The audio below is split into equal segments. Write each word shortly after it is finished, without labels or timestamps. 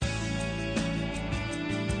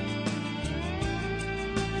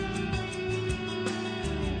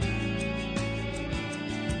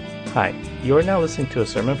Hi, you are now listening to a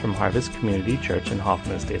sermon from Harvest Community Church in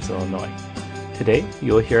Hoffman Estates, Illinois. Today,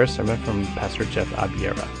 you will hear a sermon from Pastor Jeff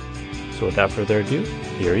Abiera. So without further ado,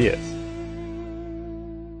 here he is.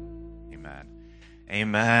 Amen.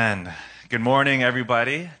 Amen. Good morning,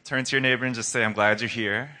 everybody. Turn to your neighbor and just say, I'm glad you're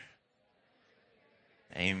here.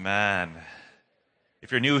 Amen.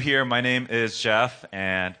 If you're new here, my name is Jeff,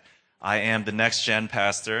 and I am the Next Gen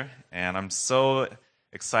pastor, and I'm so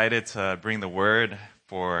excited to bring the word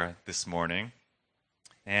for this morning.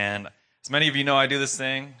 And as many of you know, I do this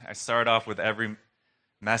thing. I start off with every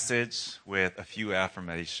message with a few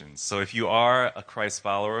affirmations. So if you are a Christ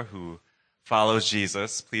follower who follows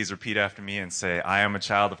Jesus, please repeat after me and say, I am a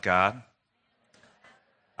child of God.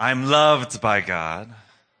 I'm loved by God.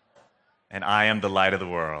 And I am the light of the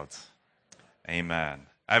world. Amen.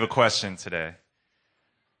 I have a question today.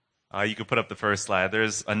 You can put up the first slide.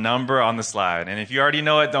 There's a number on the slide. And if you already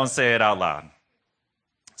know it, don't say it out loud.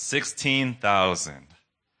 16,000.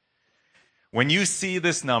 When you see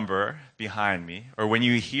this number behind me, or when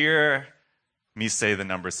you hear me say the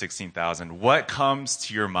number 16,000, what comes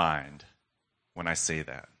to your mind when I say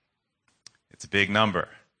that? It's a big number.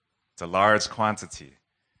 It's a large quantity.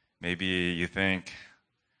 Maybe you think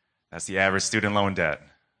that's the average student loan debt.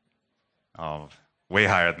 Oh, way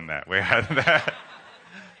higher than that, way higher than that.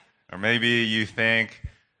 Or maybe you think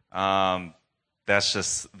that's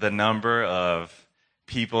just the number of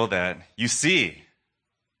people that you see.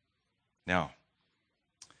 No.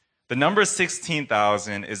 The number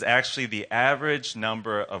 16,000 is actually the average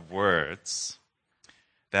number of words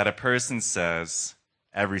that a person says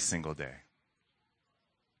every single day.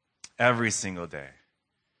 Every single day.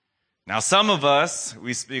 Now, some of us,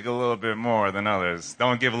 we speak a little bit more than others.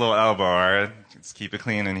 Don't give a little elbow, all right? Just keep it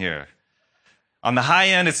clean in here. On the high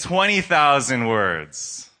end, it's 20,000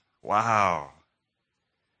 words. Wow.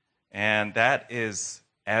 And that is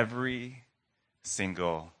every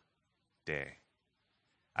single day.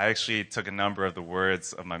 I actually took a number of the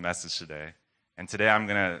words of my message today, and today I'm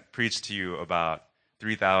going to preach to you about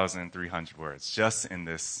 3,300 words just in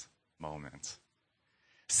this moment.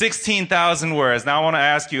 16,000 words. Now I want to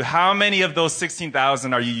ask you, how many of those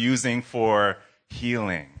 16,000 are you using for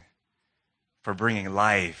healing, for bringing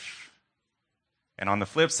life? And on the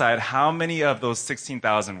flip side, how many of those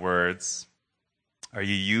 16,000 words are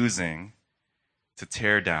you using to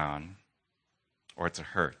tear down or to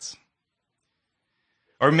hurt?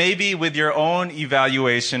 Or maybe with your own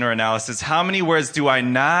evaluation or analysis, how many words do I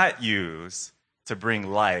not use to bring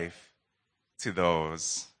life to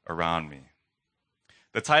those around me?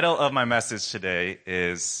 The title of my message today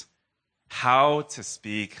is How to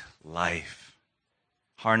Speak Life,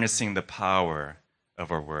 Harnessing the Power of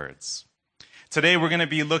Our Words. Today we're going to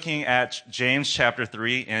be looking at James chapter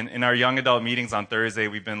 3, and in our young adult meetings on Thursday,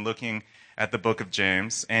 we've been looking at the book of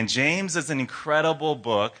James. And James is an incredible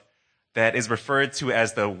book that is referred to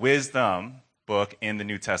as the wisdom book in the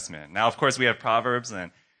New Testament. Now, of course, we have Proverbs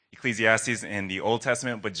and Ecclesiastes in the Old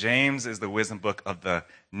Testament, but James is the wisdom book of the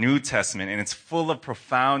New Testament, and it's full of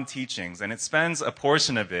profound teachings, and it spends a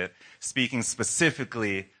portion of it speaking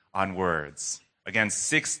specifically on words. Again,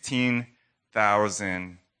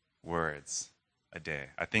 16,000 words a day.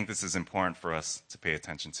 I think this is important for us to pay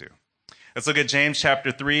attention to. Let's look at James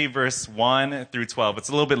chapter 3, verse 1 through 12. It's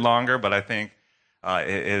a little bit longer, but I think it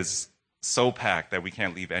is so packed that we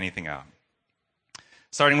can't leave anything out.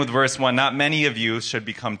 Starting with verse 1, not many of you should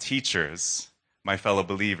become teachers, my fellow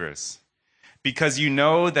believers, because you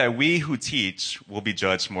know that we who teach will be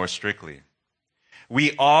judged more strictly.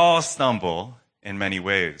 We all stumble in many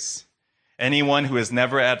ways. Anyone who is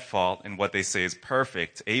never at fault in what they say is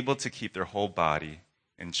perfect, able to keep their whole body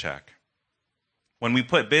in check. When we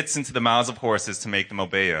put bits into the mouths of horses to make them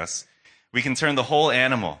obey us, we can turn the whole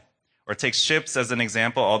animal. Or take ships as an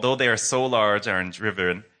example. Although they are so large and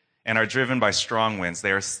are driven by strong winds,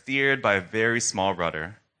 they are steered by a very small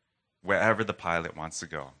rudder wherever the pilot wants to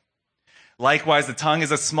go. Likewise, the tongue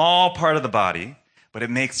is a small part of the body, but it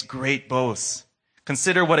makes great boasts.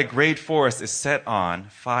 Consider what a great forest is set on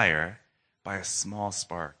fire by a small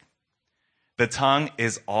spark. The tongue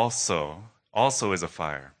is also is a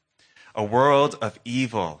fire, a world of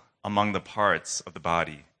evil among the parts of the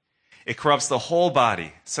body. It corrupts the whole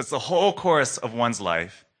body, sets the whole course of one's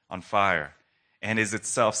life on fire, and is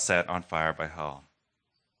itself set on fire by hell.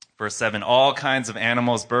 Verse 7, all kinds of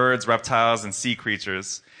animals, birds, reptiles, and sea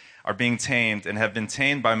creatures are being tamed and have been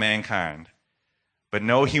tamed by mankind. But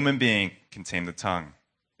no human being can tame the tongue.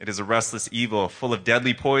 It is a restless evil, full of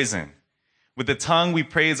deadly poison. With the tongue we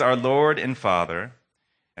praise our Lord and Father,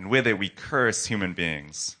 and with it we curse human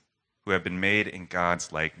beings who have been made in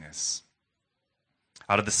God's likeness.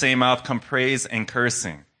 Out of the same mouth come praise and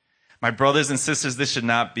cursing. My brothers and sisters, this should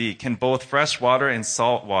not be. Can both fresh water and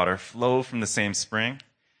salt water flow from the same spring?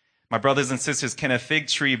 My brothers and sisters, can a fig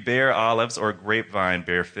tree bear olives or a grapevine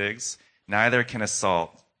bear figs? Neither can a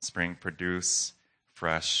salt spring produce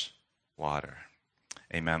fresh water.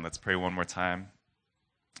 Amen. Let's pray one more time.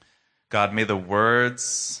 God, may the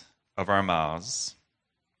words of our mouths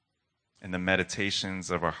and the meditations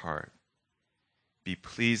of our heart be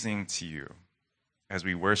pleasing to you as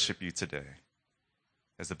we worship you today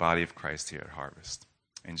as the body of Christ here at Harvest.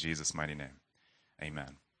 In Jesus' mighty name,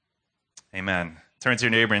 amen. Amen. Turn to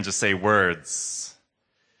your neighbor and just say words.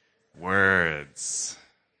 Words.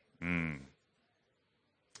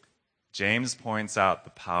 James points out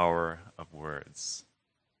the power of words.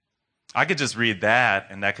 I could just read that,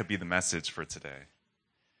 and that could be the message for today.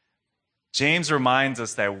 James reminds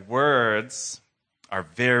us that words are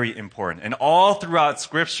very important. And all throughout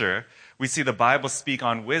Scripture, we see the Bible speak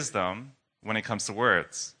on wisdom when it comes to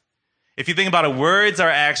words. If you think about it, words are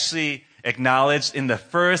actually acknowledged in the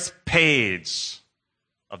first page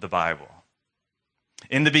of the Bible.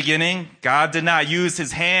 In the beginning, God did not use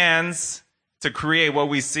his hands to create what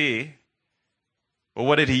we see. But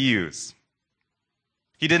what did he use?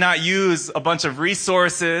 He did not use a bunch of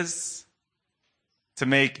resources to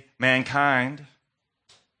make mankind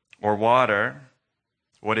or water.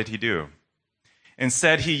 What did he do?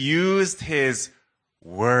 Instead, he used his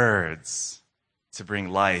words to bring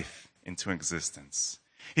life into existence.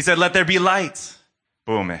 He said, let there be light.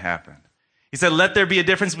 Boom, it happened. He said, let there be a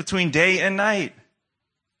difference between day and night.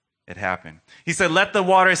 It happened. He said, let the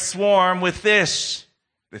water swarm with fish.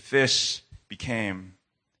 The fish became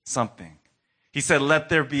something. He said, let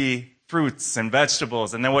there be fruits and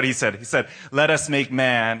vegetables. And then what he said? He said, let us make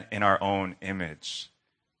man in our own image.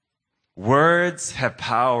 Words have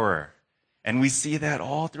power. And we see that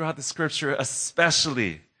all throughout the Scripture,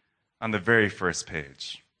 especially on the very first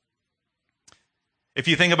page. If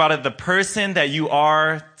you think about it, the person that you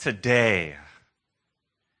are today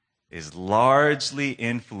is largely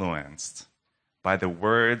influenced by the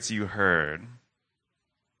words you heard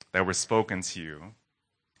that were spoken to you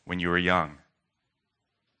when you were young.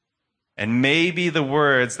 And maybe the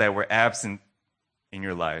words that were absent in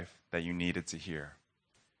your life that you needed to hear.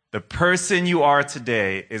 The person you are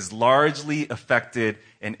today is largely affected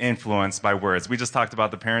and influenced by words. We just talked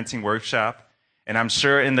about the parenting workshop, and I'm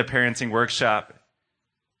sure in the parenting workshop,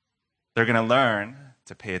 they're going to learn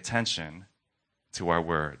to pay attention to our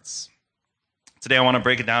words. Today, I want to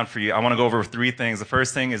break it down for you. I want to go over three things. The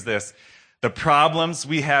first thing is this: the problems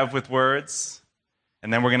we have with words.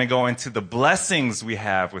 And then we're going to go into the blessings we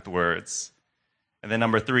have with words. And then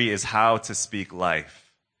number three is how to speak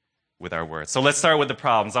life with our words. So let's start with the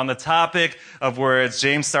problems. On the topic of words,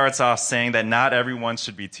 James starts off saying that not everyone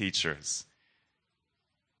should be teachers.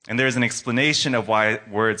 And there's an explanation of why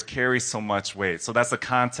words carry so much weight. So that's the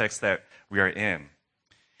context that we are in.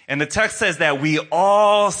 And the text says that we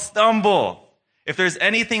all stumble. If there's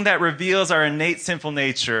anything that reveals our innate sinful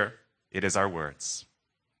nature, it is our words.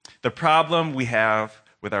 The problem we have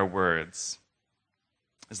with our words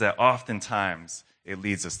is that oftentimes it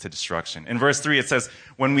leads us to destruction. In verse 3, it says,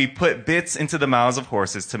 when we put bits into the mouths of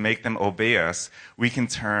horses to make them obey us, we can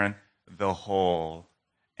turn the whole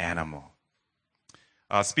animal.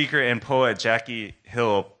 Speaker and poet Jackie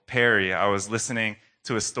Hill Perry, I was listening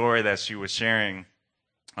to a story that she was sharing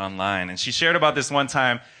online. And she shared about this one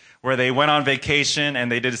time where they went on vacation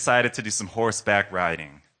and they decided to do some horseback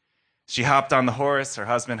riding. She hopped on the horse, her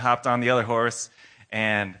husband hopped on the other horse,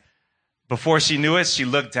 and before she knew it, she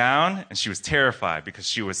looked down and she was terrified because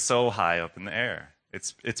she was so high up in the air.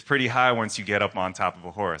 It's pretty high once you get up on top of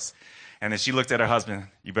a horse. And then she looked at her husband,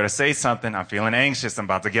 you better say something, I'm feeling anxious, I'm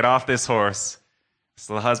about to get off this horse.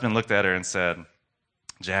 So the husband looked at her and said,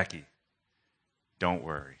 Jackie, don't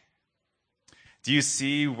worry. Do you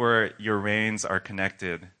see where your reins are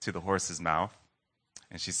connected to the horse's mouth?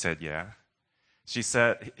 And she said, yeah. She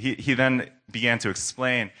said, he then began to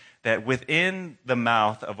explain that within the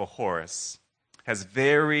mouth of a horse has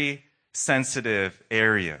very sensitive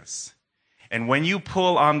areas. And when you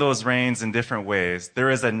pull on those reins in different ways, there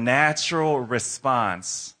is a natural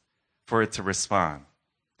response for it to respond.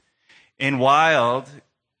 In wild,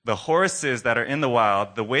 the horses that are in the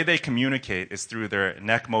wild, the way they communicate is through their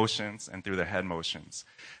neck motions and through their head motions.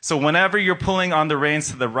 So whenever you're pulling on the reins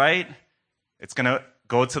to the right, it's going to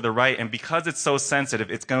go to the right. And because it's so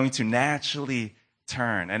sensitive, it's going to naturally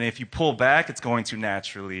turn. And if you pull back, it's going to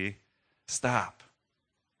naturally stop.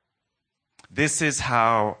 This is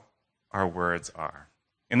how our words are.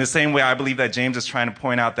 In the same way, I believe that James is trying to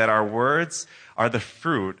point out that our words are the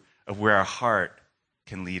fruit of where our heart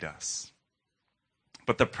can lead us.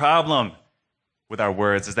 But the problem with our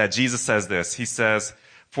words is that Jesus says this. He says,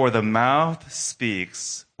 "For the mouth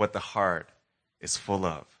speaks what the heart is full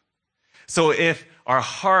of." So if our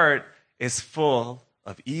heart is full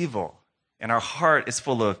of evil and our heart is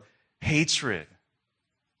full of hatred,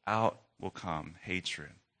 out will come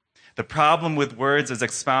hatred. The problem with words is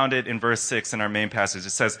expounded in verse 6 in our main passage. It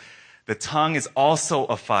says, "The tongue is also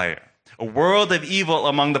a fire, a world of evil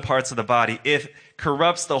among the parts of the body. It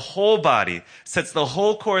corrupts the whole body, sets the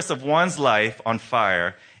whole course of one's life on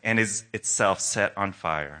fire, and is itself set on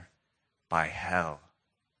fire by hell."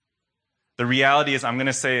 The reality is, I'm going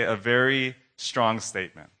to say a very strong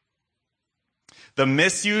statement. The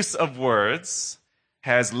misuse of words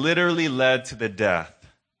has literally led to the death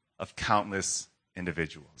of countless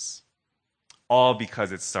individuals, all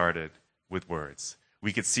because it started with words.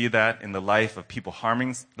 We could see that in the life of people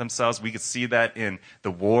harming themselves. We could see that in the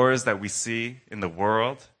wars that we see in the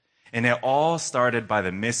world. And it all started by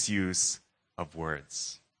the misuse of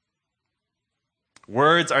words.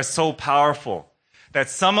 Words are so powerful that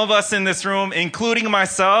some of us in this room, including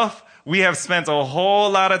myself, we have spent a whole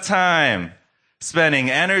lot of time spending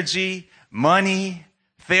energy, money,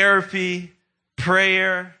 therapy,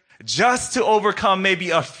 prayer, just to overcome maybe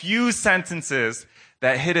a few sentences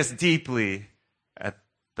that hit us deeply at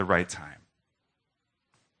the right time.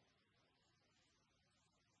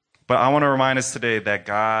 But I want to remind us today that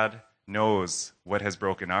God knows what has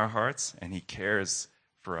broken our hearts and He cares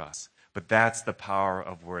for us. But that's the power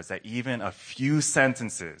of words, that even a few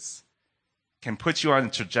sentences can put you on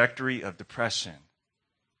a trajectory of depression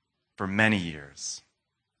for many years.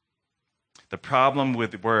 The problem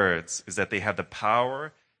with words is that they have the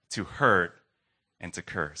power to hurt and to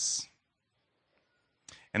curse.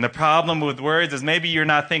 And the problem with words is maybe you're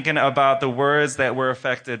not thinking about the words that were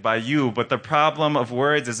affected by you, but the problem of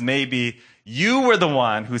words is maybe you were the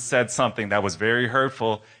one who said something that was very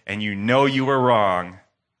hurtful and you know you were wrong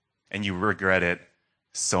and you regret it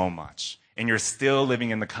so much. And you're still living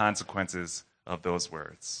in the consequences of those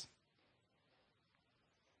words.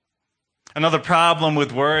 Another problem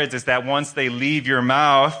with words is that once they leave your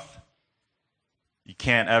mouth, you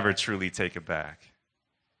can't ever truly take it back.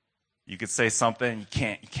 You could say something,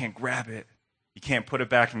 you can't grab it. You can't put it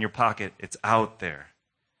back in your pocket. It's out there.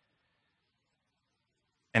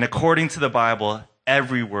 And according to the Bible,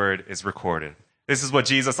 every word is recorded. This is what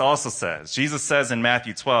Jesus also says. Jesus says in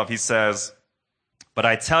Matthew 12, He says, "But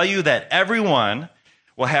I tell you that everyone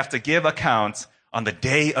will have to give account on the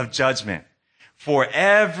day of judgment for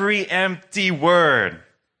every empty word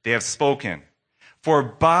they have spoken. For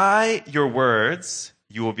by your words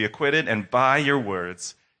you will be acquitted, and by your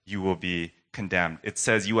words you will be condemned." It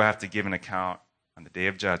says you will have to give an account on the day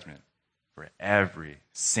of judgment for every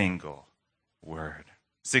single word.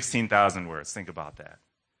 16,000 words. Think about that.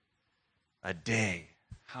 A day.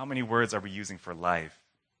 How many words are we using for life?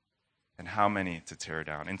 And how many to tear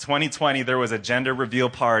down? In 2020, there was a gender reveal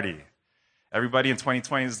party. Everybody in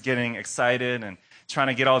 2020 was getting excited and trying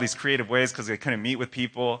to get all these creative ways because they couldn't meet with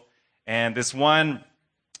people. And this one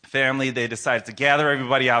family, they decided to gather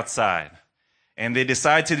everybody outside. And they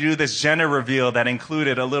decided to do this gender reveal that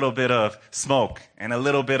included a little bit of smoke and a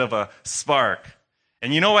little bit of a spark.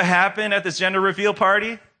 And you know what happened at this gender reveal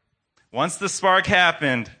party? Once the spark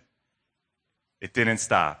happened, it didn't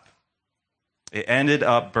stop. It ended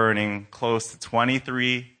up burning close to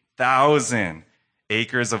 23,000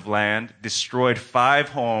 acres of land, destroyed 5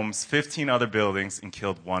 homes, 15 other buildings, and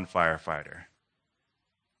killed 1 firefighter.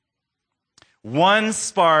 One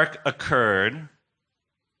spark occurred,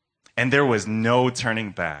 and there was no turning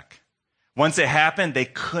back. Once it happened, they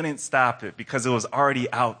couldn't stop it because it was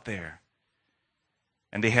already out there.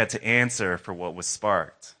 And they had to answer for what was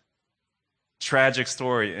sparked. Tragic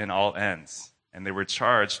story in all ends. And they were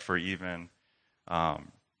charged for even all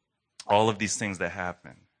of these things that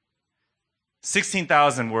happened.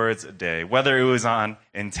 16,000 words a day, whether it was on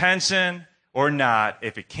intention or not,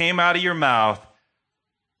 if it came out of your mouth,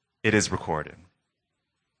 it is recorded.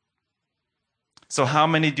 So how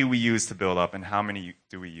many do we use to build up and how many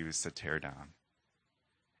do we use to tear down?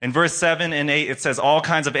 In verse 7 and 8, it says, "All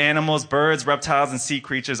kinds of animals, birds, reptiles, and sea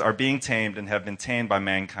creatures are being tamed and have been tamed by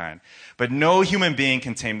mankind. But no human being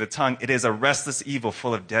can tame the tongue. It is a restless evil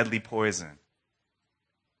full of deadly poison."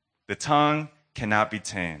 The tongue cannot be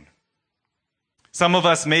tamed. Some of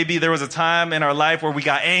us, maybe there was a time in our life where we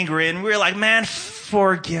got angry and we were like, "Man,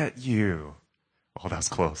 forget you." Oh, that was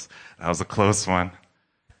close. That was a close one.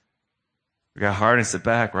 We got hard and sit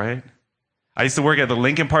back, right? I used to work at the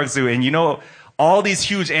Lincoln Park Zoo, and you know, all these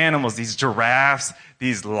huge animals, these giraffes,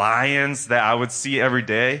 these lions that I would see every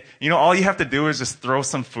day, you know, all you have to do is just throw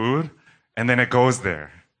some food, and then it goes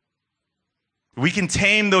there. We can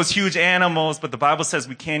tame those huge animals, but the Bible says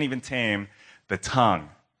we can't even tame the tongue.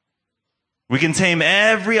 We can tame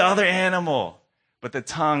every other animal, but the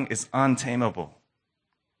tongue is untamable.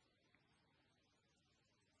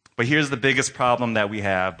 But here's the biggest problem that we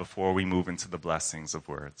have before we move into the blessings of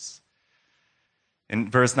words. In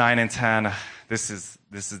verse 9 and 10, this is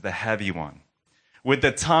the heavy one. With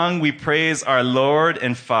the tongue we praise our Lord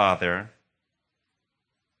and Father,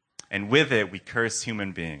 and with it we curse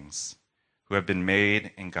human beings who have been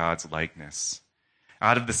made in God's likeness.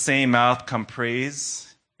 Out of the same mouth come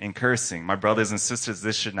praise and cursing. My brothers and sisters,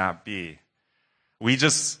 this should not be. We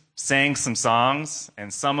just sang some songs,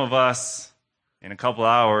 and some of us, in a couple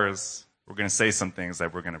hours, we're going to say some things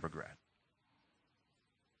that we're going to regret.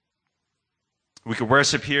 We could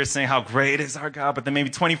worship here saying how great is our God, but then maybe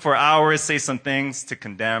 24 hours say some things to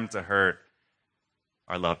condemn, to hurt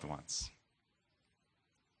our loved ones.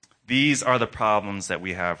 These are the problems that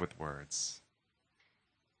we have with words.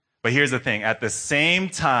 But here's the thing. At the same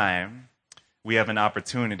time, we have an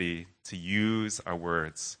opportunity to use our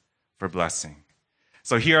words for blessing.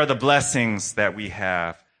 So here are the blessings that we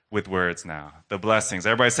have with words now. The blessings.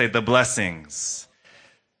 Everybody say the blessings.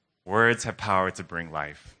 Words have power to bring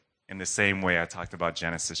life in the same way I talked about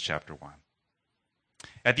Genesis chapter 1.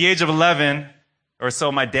 At the age of 11 or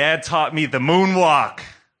so, my dad taught me the moonwalk.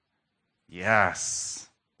 Yes,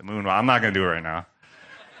 the moonwalk. I'm not going to do it right now.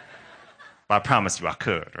 But I promise you I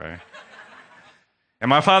could, right? And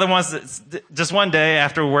my father just one day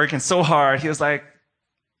after working so hard, he was like,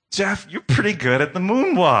 Jeff, you're pretty good at the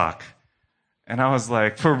moonwalk. And I was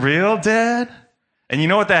like, for real, Dad? And you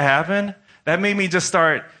know what that happened? That made me just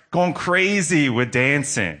start going crazy with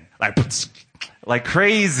dancing. Like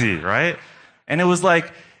crazy, right? And it was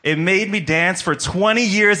like, it made me dance for 20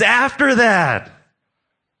 years after that.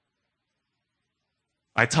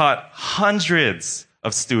 I taught hundreds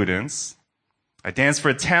of students. I danced for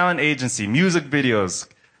a talent agency, music videos.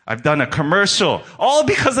 I've done a commercial, all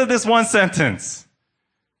because of this one sentence.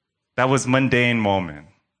 That was mundane moment.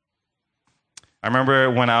 I remember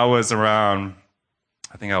when I was around,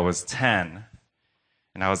 I think I was 10,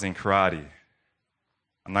 and I was in karate.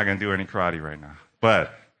 I'm not going to do any karate right now,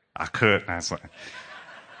 but I could.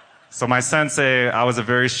 So my sensei, I was a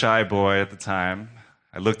very shy boy at the time.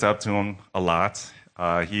 I looked up to him a lot.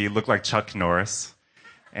 He looked like Chuck Norris.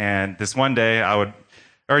 And this one day,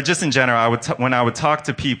 or just in general, when I would talk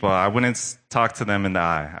to people, I wouldn't talk to them in the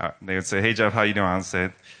eye. They would say, hey, Jeff, how you doing? I would say,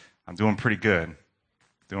 I'm doing pretty good.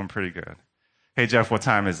 Doing pretty good. Hey, Jeff, what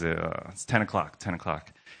time is it? It's 10 o'clock, 10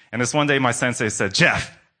 o'clock. And this one day, my sensei said,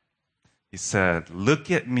 Jeff, he said, look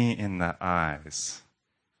at me in the eyes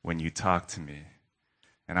when you talk to me.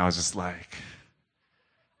 And I was just like,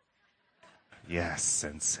 yes,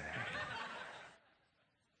 sensei.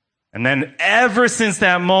 And then ever since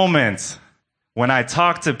that moment, when I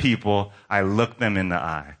talk to people, I look them in the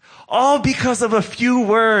eye. All because of a few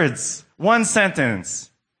words, one sentence.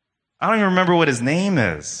 I don't even remember what his name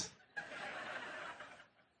is.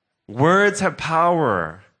 Words have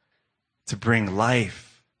power to bring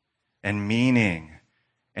life and meaning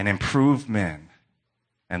and improvement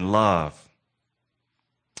and love.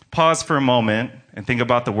 Pause for a moment and think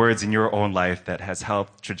about the words in your own life that has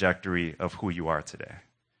helped the trajectory of who you are today.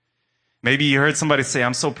 Maybe you heard somebody say,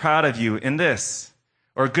 I'm so proud of you in this,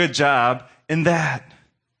 or good job in that.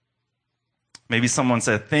 Maybe someone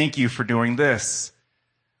said, thank you for doing this.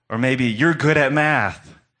 Or maybe you're good at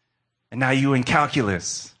math, and now you in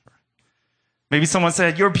calculus. Maybe someone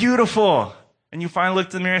said, you're beautiful. And you finally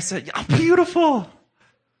looked in the mirror and said, I'm beautiful.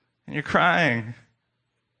 And you're crying.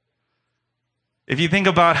 If you think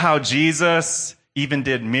about how Jesus even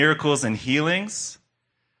did miracles and healings,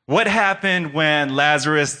 what happened when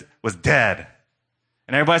Lazarus was dead?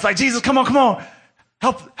 And everybody's like, Jesus, come on.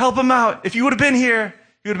 Help him out. If you would have been here,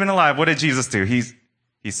 he would have been alive. What did Jesus do?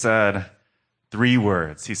 He said 3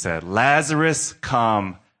 words. He said, Lazarus,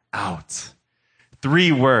 come out.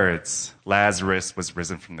 3 words. Lazarus was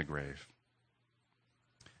risen from the grave.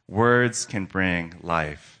 Words can bring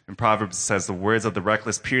life. In Proverbs it says, the words of the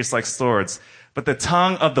reckless pierce like swords, but the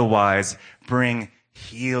tongue of the wise bring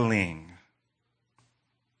healing.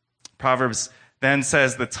 Proverbs then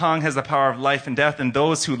says, the tongue has the power of life and death, and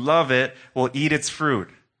those who love it will eat its fruit.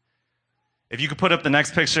 If you could put up the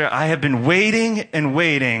next picture, I have been waiting and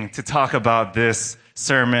waiting to talk about this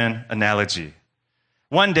sermon analogy.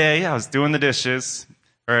 One day, I was doing the dishes,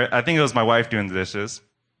 or I think it was my wife doing the dishes.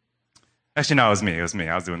 Actually, no, it was me.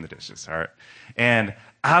 I was doing the dishes, all right? And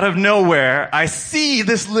out of nowhere, I see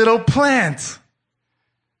this little plant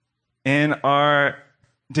in our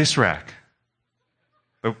dish rack.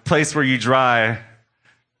 The place where you dry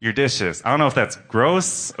your dishes. I don't know if that's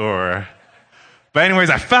gross or But anyways,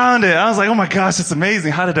 I found it. I was like, oh my gosh, it's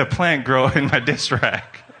amazing. How did a plant grow in my dish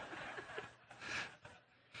rack?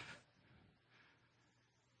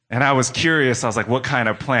 And I was curious. I was like, what kind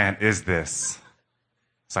of plant is this?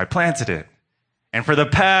 So I planted it. And for the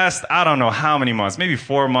past, I don't know how many months, maybe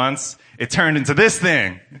 4 months, it turned into this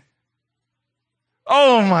thing.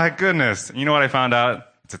 Oh my goodness. You know what I found out?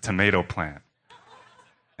 It's a tomato plant.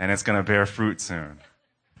 And it's going to bear fruit soon.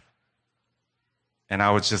 And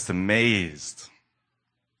I was just amazed.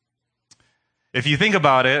 If you think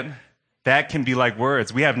about it, that can be like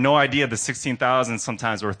words. We have no idea the 16,000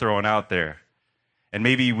 sometimes we're throwing out there. And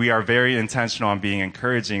maybe we are very intentional on being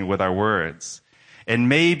encouraging with our words. And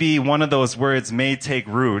maybe one of those words may take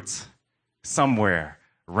root somewhere,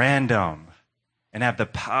 random, and have the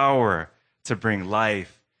power to bring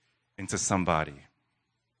life into somebody.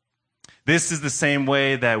 This is the same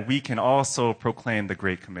way that we can also proclaim the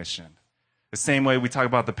Great Commission. The same way we talk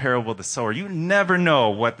about the parable of the sower. You never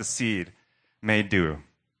know what the seed may do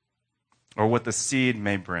or what the seed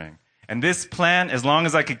may bring. And this plant, as long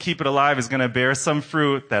as I could keep it alive, is going to bear some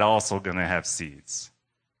fruit that also going to have seeds.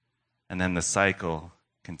 And then the cycle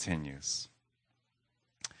continues.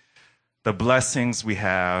 The blessings we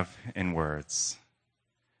have in words.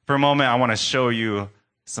 For a moment, I want to show you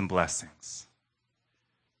some blessings.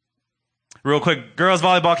 Real quick, girls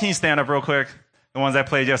volleyball, can you stand up real quick? The ones I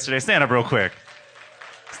played yesterday, stand up real quick.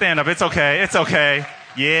 Stand up, it's okay, it's okay.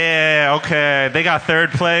 Yeah, okay, they got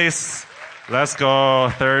third place. Let's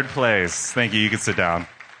go, third place. Thank you, you can sit down.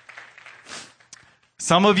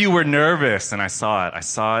 Some of you were nervous, and I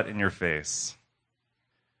saw it in your face.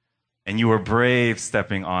 And you were brave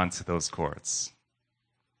stepping onto those courts.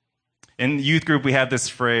 In youth group, we had this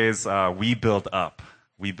phrase, we build up.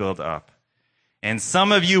 We build up. And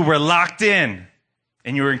some of you were locked in,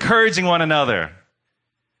 and you were encouraging one another.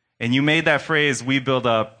 And you made that phrase, we build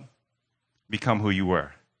up, become who you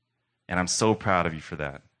were. And I'm so proud of you for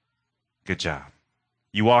that. Good job.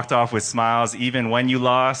 You walked off with smiles even when you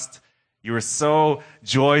lost. You were so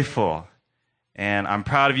joyful. And I'm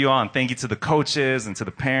proud of you all. And thank you to the coaches and to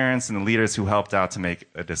the parents and the leaders who helped out to make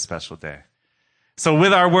it this special day. So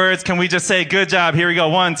with our words, can we just say, good job? Here we go.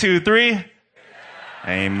 1, 2, 3.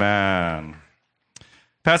 Amen.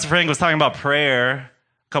 Pastor Frank was talking about prayer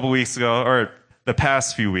a couple weeks ago, or the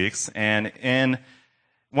past few weeks. And in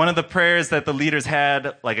one of the prayers that the leaders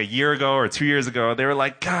had like a year ago or 2 years ago, they were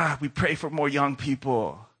like, God, we pray for more young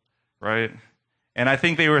people, right? And I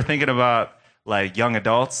think they were thinking about like young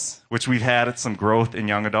adults, which we've had some growth in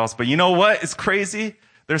young adults. But you know what? It's crazy.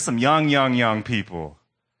 There's some young people.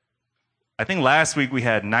 I think last week we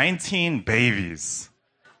had 19 babies.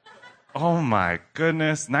 Oh my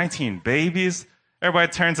goodness, 19 babies.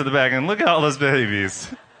 Everybody turn to the back and look at all those babies.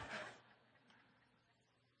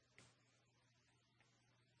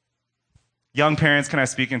 Young parents, can I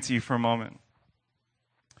speak into you for a moment?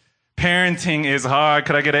 Parenting is hard.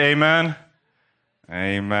 Could I get an amen?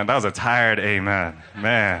 Amen. That was a tired amen.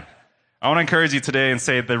 Man. I want to encourage you today and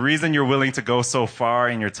say the reason you're willing to go so far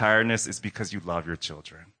in your tiredness is because you love your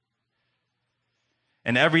children.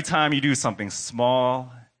 And every time you do something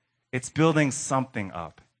small, it's building something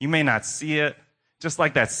up. You may not see it, just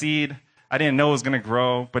like that seed. I didn't know it was going to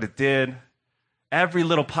grow, but it did. Every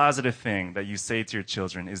little positive thing that you say to your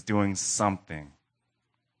children is doing something.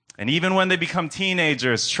 And even when they become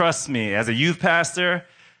teenagers, trust me, as a youth pastor,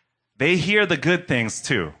 they hear the good things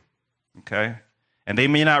too, okay? And they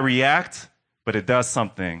may not react, but it does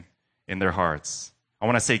something in their hearts. I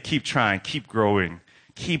want to say keep trying, keep growing,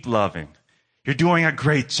 keep loving. You're doing a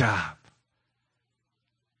great job.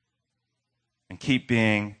 And keep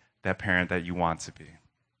being that parent that you want to be.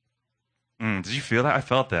 Did you feel that? I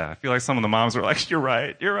felt that. I feel like some of the moms were like, you're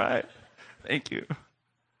right. Thank you.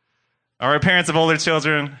 All right, parents of older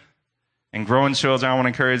children and growing children, I want to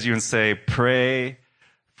encourage you and say, pray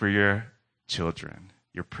for your children.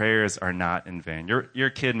 Your prayers are not in vain. Your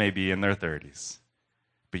kid may be in their 30s,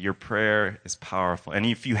 but your prayer is powerful. And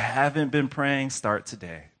if you haven't been praying, start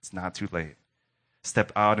today. It's not too late.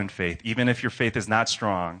 Step out in faith. Even if your faith is not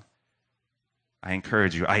strong, I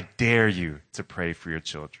encourage you, I dare you to pray for your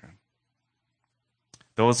children.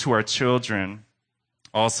 Those who are children,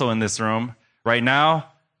 also in this room, right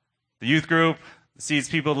now, the youth group, the seeds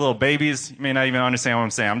people, the little babies, you may not even understand what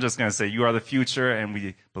I'm saying. I'm just going to say you are the future, and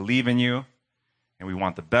we believe in you, and we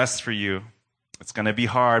want the best for you. It's going to be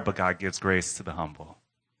hard, but God gives grace to the humble.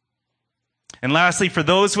 And lastly, for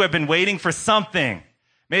those who have been waiting for something,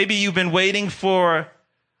 maybe you've been waiting for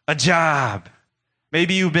a job.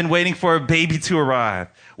 Maybe you've been waiting for a baby to arrive,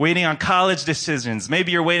 waiting on college decisions.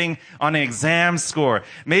 Maybe you're waiting on an exam score.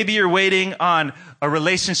 Maybe you're waiting on a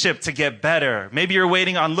relationship to get better. Maybe you're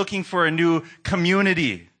waiting on looking for a new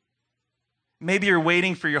community. Maybe you're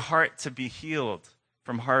waiting for your heart to be healed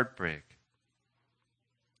from heartbreak.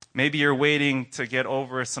 Maybe you're waiting to get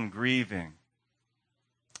over some grieving.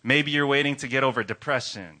 Maybe you're waiting to get over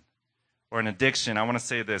depression or an addiction. I want to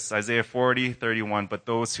say this, Isaiah 40:31, but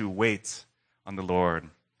those who wait on the Lord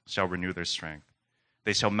shall renew their strength.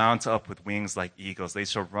 They shall mount up with wings like eagles. They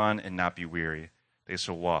shall run and not be weary. They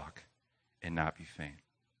shall walk and not be faint.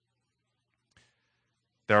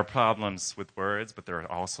 There are problems with words, but there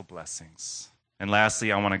are also blessings. And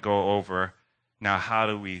lastly, I want to go over now, how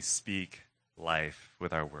do we speak life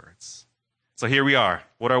with our words? So here we are.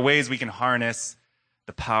 What are ways we can harness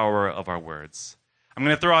the power of our words? I'm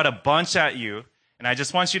going to throw out a bunch at you, and I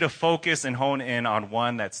just want you to focus and hone in on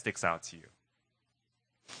one that sticks out to you.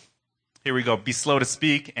 Here we go. Be slow to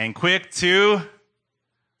speak and quick to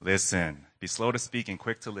listen. Be slow to speak and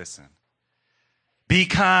quick to listen. Be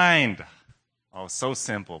kind. Oh, so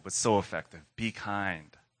simple, but so effective. Be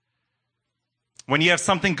kind. When you have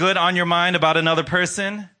something good on your mind about another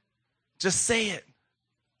person, just say it.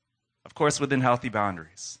 Of course, within healthy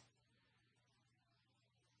boundaries.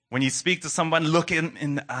 When you speak to someone, look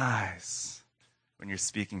in the eyes when you're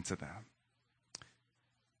speaking to them.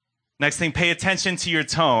 Next thing, pay attention to your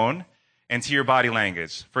tone and to your body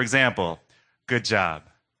language. For example, good job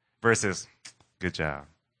versus good job.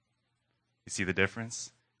 You see the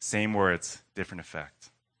difference? Same words, different effect.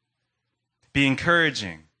 Be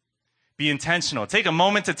encouraging. Be intentional. Take a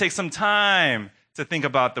moment to take some time to think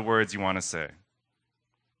about the words you want to say.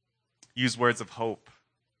 Use words of hope.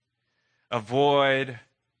 Avoid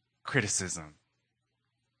criticism.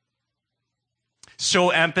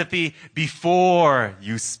 Show empathy before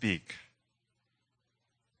you speak.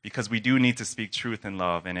 Because we do need to speak truth in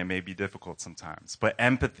love, and it may be difficult sometimes. But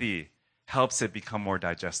empathy helps it become more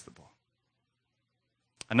digestible.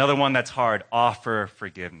 Another one that's hard, offer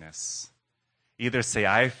forgiveness. Either say,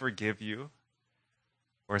 I forgive you,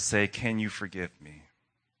 or say, can you forgive me?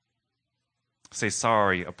 Say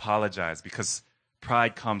sorry, apologize, because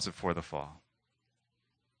pride comes before the fall.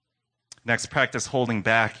 Next, practice holding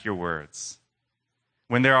back your words.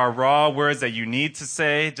 When there are raw words that you need to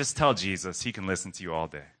say, just tell Jesus. He can listen to you all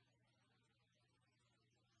day.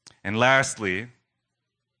 And lastly,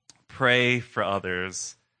 pray for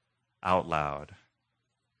others out loud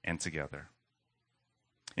and together.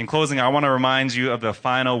 In closing, I want to remind you of the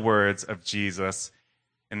final words of Jesus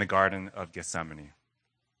in the Garden of Gethsemane.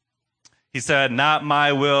 He said, not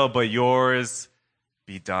my will, but yours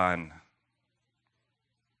be done.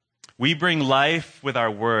 We bring life with our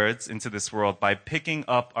words into this world by picking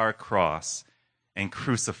up our cross and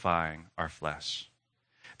crucifying our flesh.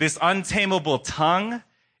 This untamable tongue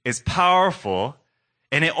is powerful,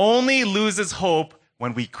 and it only loses hope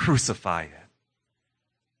when we crucify it.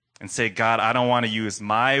 And say, God, I don't want to use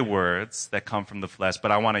my words that come from the flesh,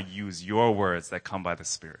 but I want to use your words that come by the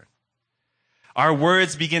Spirit. Our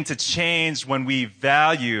words begin to change when we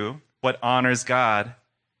value what honors God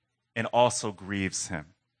and also grieves him.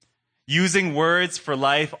 Using words for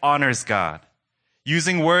life honors God.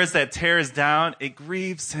 Using words that tears down, it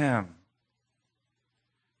grieves him.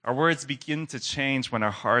 Our words begin to change when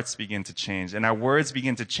our hearts begin to change. And our words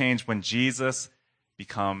begin to change when Jesus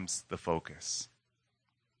becomes the focus.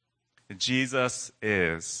 And Jesus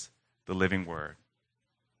is the living word.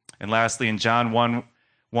 And lastly, in John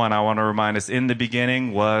 1:1, I want to remind us, in the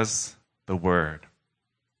beginning was the Word.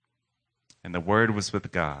 And the Word was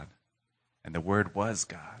with God. And the Word was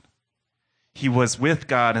God. He was with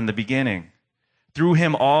God in the beginning. Through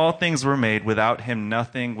him all things were made. Without him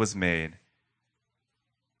nothing was made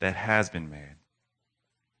that has been made.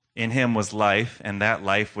 In him was life, and that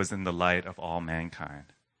life was in the light of all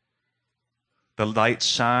mankind. The light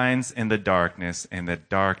shines in the darkness, and the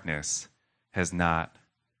darkness has not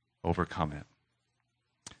overcome it.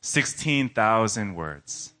 16,000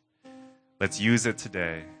 words. Let's use it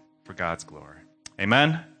today for God's glory.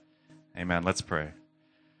 Amen? Amen. Let's pray.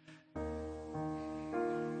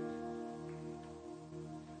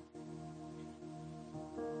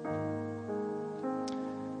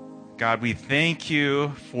 God, we thank you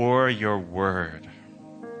for your word.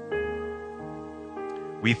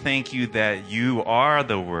 We thank you that you are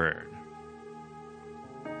the word.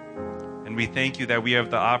 And we thank you that we have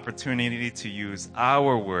the opportunity to use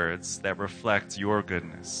our words that reflect your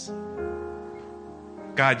goodness.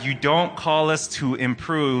 God, you don't call us to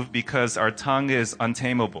improve because our tongue is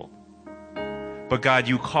untamable. But God,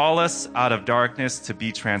 you call us out of darkness to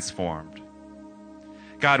be transformed.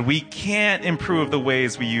 God, we can't improve the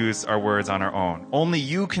ways we use our words on our own. Only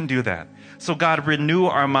you can do that. So God, renew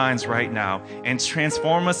our minds right now and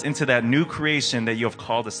transform us into that new creation that you have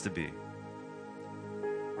called us to be.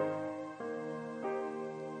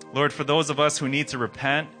 Lord, for those of us who need to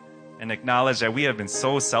repent and acknowledge that we have been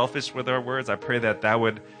so selfish with our words, I pray that that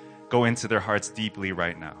would go into their hearts deeply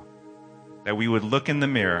right now. That we would look in the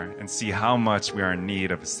mirror and see how much we are in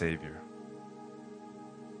need of a Savior.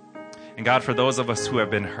 And God, for those of us who have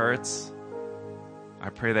been hurt, I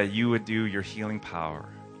pray that you would do your healing power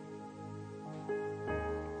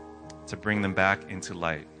to bring them back into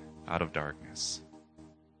light out of darkness.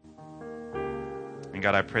 And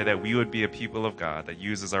God, I pray that we would be a people of God that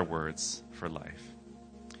uses our words for life.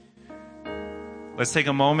 Let's take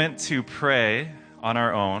a moment to pray on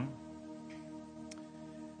our own.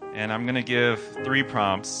 And I'm going to give 3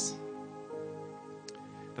 prompts.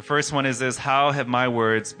 The first one is this: how have my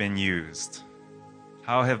words been used?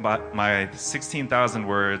 How have my 16,000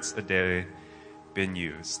 words a day been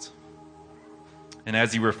used? And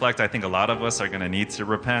as you reflect, I think a lot of us are going to need to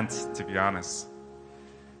repent, to be honest.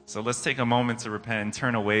 So let's take a moment to repent and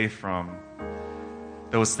turn away from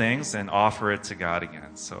those things and offer it to God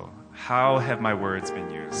again. So how have my words been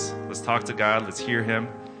used? Let's talk to God. Let's hear him.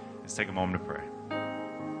 Let's take a moment to pray.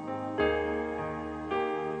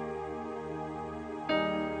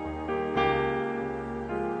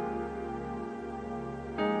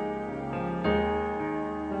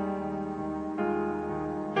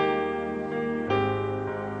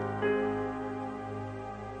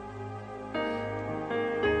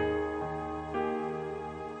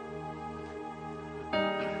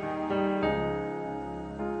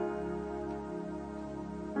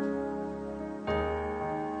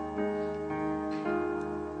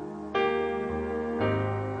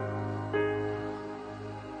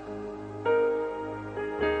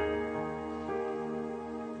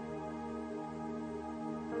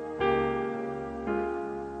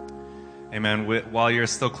 Amen. While you're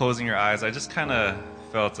still closing your eyes, I just kind of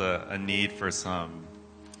felt a need for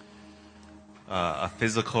a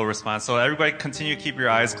physical response. So everybody continue to keep your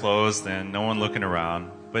eyes closed and no one looking around.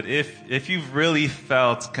 But if you've really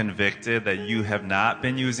felt convicted that you have not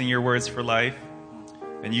been using your words for life,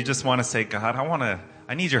 and you just want to say, God,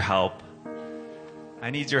 I need your help. I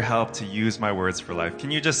need your help to use my words for life. Can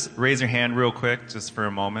you just raise your hand real quick, just for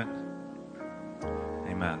a moment?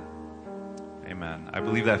 Amen. Amen. I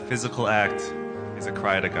believe that physical act is a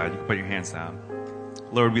cry to God. You can put your hands down.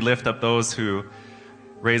 Lord, we lift up those who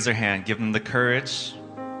raise their hand. Give them the courage,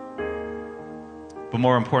 but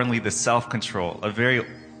more importantly, the self-control, a very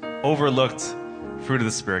overlooked fruit of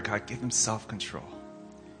the Spirit. God, give them self-control.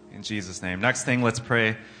 In Jesus' name. Next thing, let's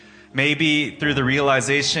pray. Maybe through the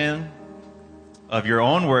realization of your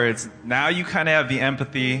own words, now you kind of have the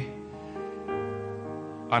empathy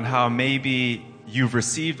on how maybe you've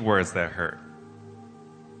received words that hurt.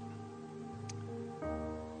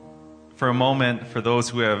 For a moment, for those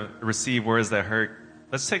who have received words that hurt,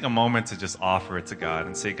 let's take a moment to just offer it to God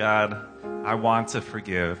and say, God, I want to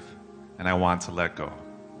forgive and I want to let go.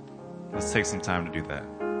 Let's take some time to do that.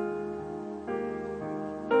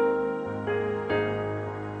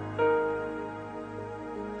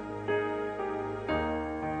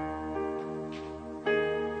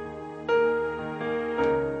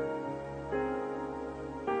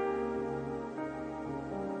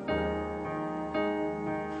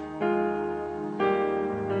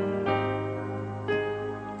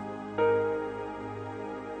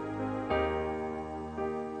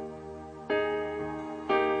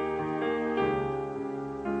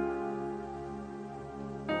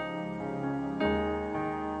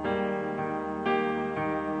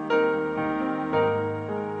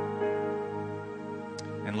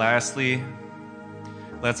 Lastly,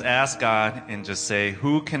 let's ask God and just say,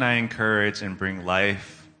 who can I encourage and bring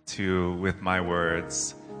life to with my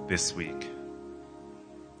words this week?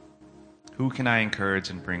 Who can I encourage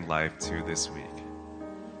and bring life to this week?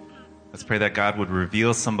 Let's pray that God would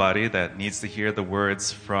reveal somebody that needs to hear the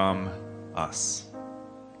words from us.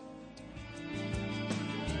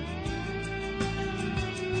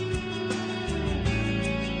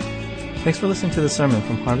 Thanks for listening to the sermon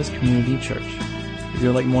from Harvest Community Church. If you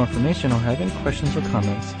would like more information or have any questions or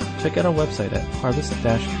comments, check out our website at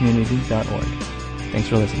harvest-community.org. Thanks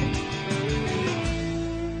for listening.